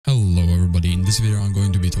this video I'm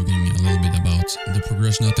going to be talking a little bit about the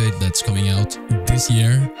progression update that's coming out this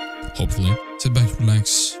year, hopefully. Sit back,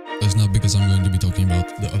 relax. That's not because I'm going to be talking about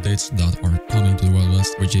the updates that are coming to the Wild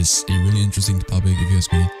West, which is a really interesting topic if you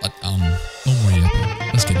ask me. But don't worry yet.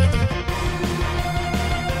 Let's get into it.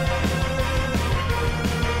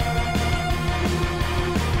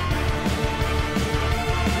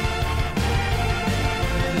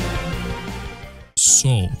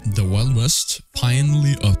 So, the Wild West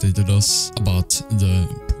finally updated us about the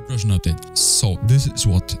progression update. So, this is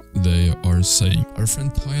what they are saying. Our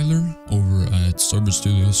friend Tyler over at Starboard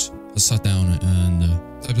Studios has sat down and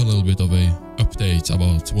typed a little bit of a update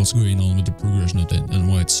about what's going on with the progression update and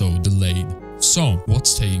why it's so delayed. So,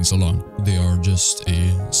 what's taking so long? They are just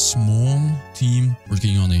a small team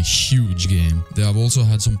working on a huge game. They have also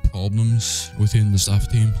had some problems within the staff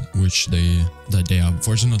team, which they have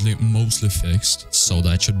fortunately mostly fixed, so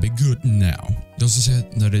that should be good now. They also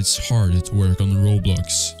said that it's hard to work on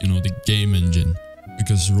Roblox, you know, the game engine.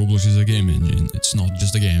 Because Roblox is a game engine. It's not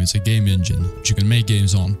just a game, it's a game engine which you can make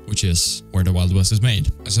games on, which is where the Wild West is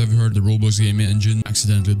made. As I've heard, the Roblox game engine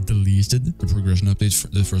accidentally deleted the progression update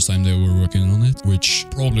the first time they were working on it, which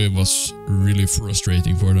probably was really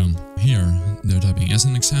frustrating for them. Here, they're typing, as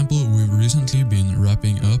an example, we've recently been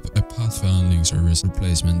wrapping up a pathfinding service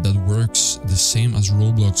replacement that works the same as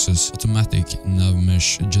Roblox's automatic nav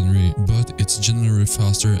mesh generate, but it's generally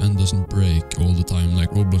faster and doesn't break all the time like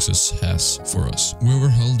Roblox's has for us. We were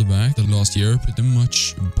held back the last year pretty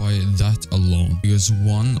much by that alone, because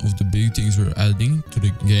one of the big things we're adding to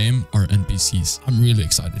the game are NPCs. I'm really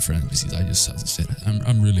excited for NPCs, I just had to say that.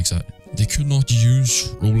 I'm really excited. They could not use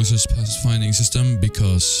Roblox's pathfinding system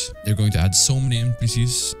because they're going to add so many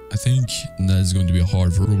NPCs. I think that is going to be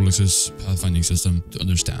hard for Roblox's pathfinding system to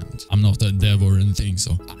understand. I'm not a dev or anything,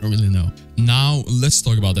 so I don't really know. Now, let's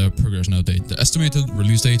talk about the progression update. The estimated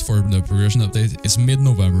release date for the progression update is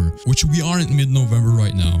mid-November, which we are in mid-November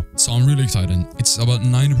right now. So I'm really excited. It's about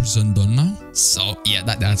 90% done now. So yeah,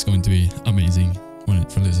 that's going to be amazing when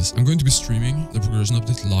it releases. I'm going to be streaming the progression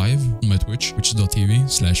update live on my Twitch,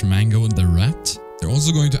 twitch.tv/mango_the_rat. They're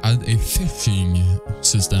also going to add a fishing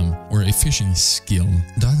system or a fishing skill.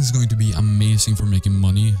 That is going to be amazing for making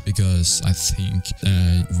money, because I think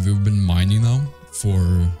we've been mining now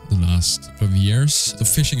for the last couple of years. So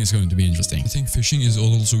fishing is going to be interesting. I think fishing is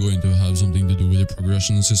also going to have something to do with the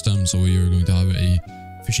progression system, so you're going to have a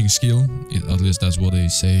fishing skill, at least that's what they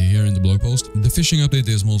say here in the blog post. The fishing update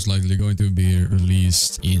is most likely going to be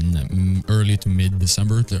released in early to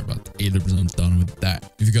mid-December. They're about 80% done with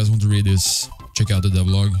that. If you guys want to read this, check out the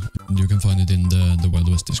devlog. You can find it in the Wild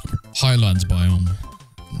West Discord. Highlands biome.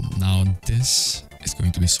 Now this is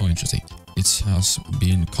going to be so interesting. It has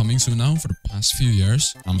been coming soon now for the past few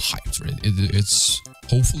years. I'm hyped for it. It's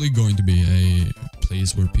hopefully going to be a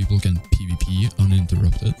place where people can PvP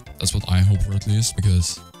uninterrupted. That's what I hope for, at least,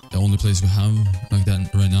 because the only place we have like that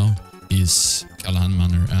right now is Callahan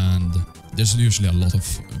Manor, and there's usually a lot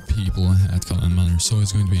of people at Callahan Manor, so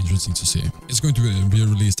it's going to be interesting to see. It's going to be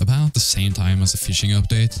released about the same time as the fishing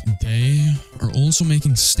update. They are also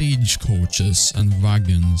making stagecoaches and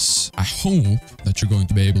wagons. I hope that you're going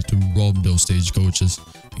to be able to rob those stagecoaches,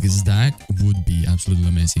 because that would be absolutely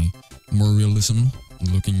amazing. More realism,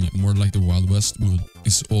 looking more like the Wild West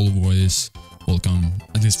is always welcome,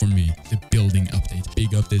 at least for me. The building update,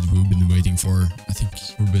 big update we've been waiting for. I think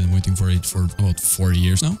we've been waiting for it for about 4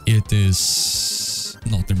 years now. It is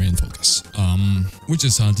not their main focus, which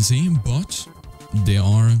is sad to see, but they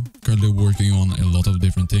are currently working on a lot of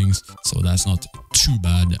different things, so that's not too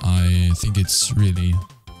bad. I think it's really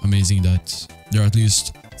amazing that they're at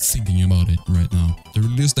least thinking about it right now. The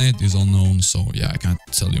release date is unknown, so yeah, I can't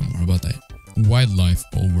tell you more about that. Wildlife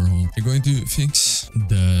overhaul. They're going to fix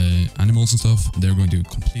the animals and stuff. They're going to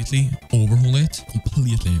completely overhaul it.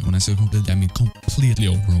 Completely. When I say completely, I mean completely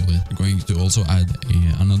overhaul it. They're going to also add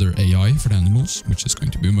another AI for the animals, which is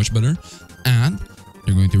going to be much better. And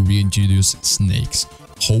they're going to reintroduce snakes.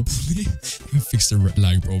 Hopefully, fix the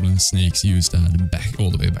lag problem snakes used back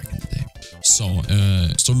all the way back in the day. So,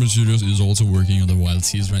 Starboard Studios is also working on the Wild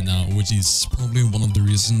Seas right now, which is probably one of the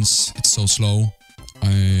reasons it's so slow.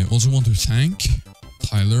 I also want to thank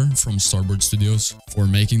Tyler from Starboard Studios for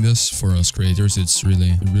making this for us creators. It's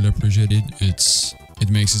really appreciated. It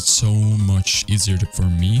makes it so much easier for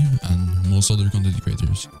me and most other content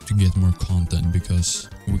creators to get more content, because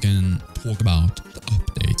we can talk about the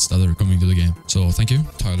updates that are coming to the game. So thank you,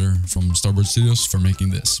 Tyler from Starboard Studios, for making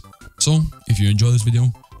this. So if you enjoy this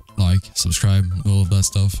video, like, subscribe, all of that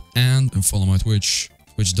stuff, and follow my Twitch,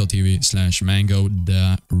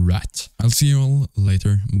 twitch.tv/mango_the_rat. I'll see you all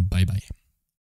later. Bye bye.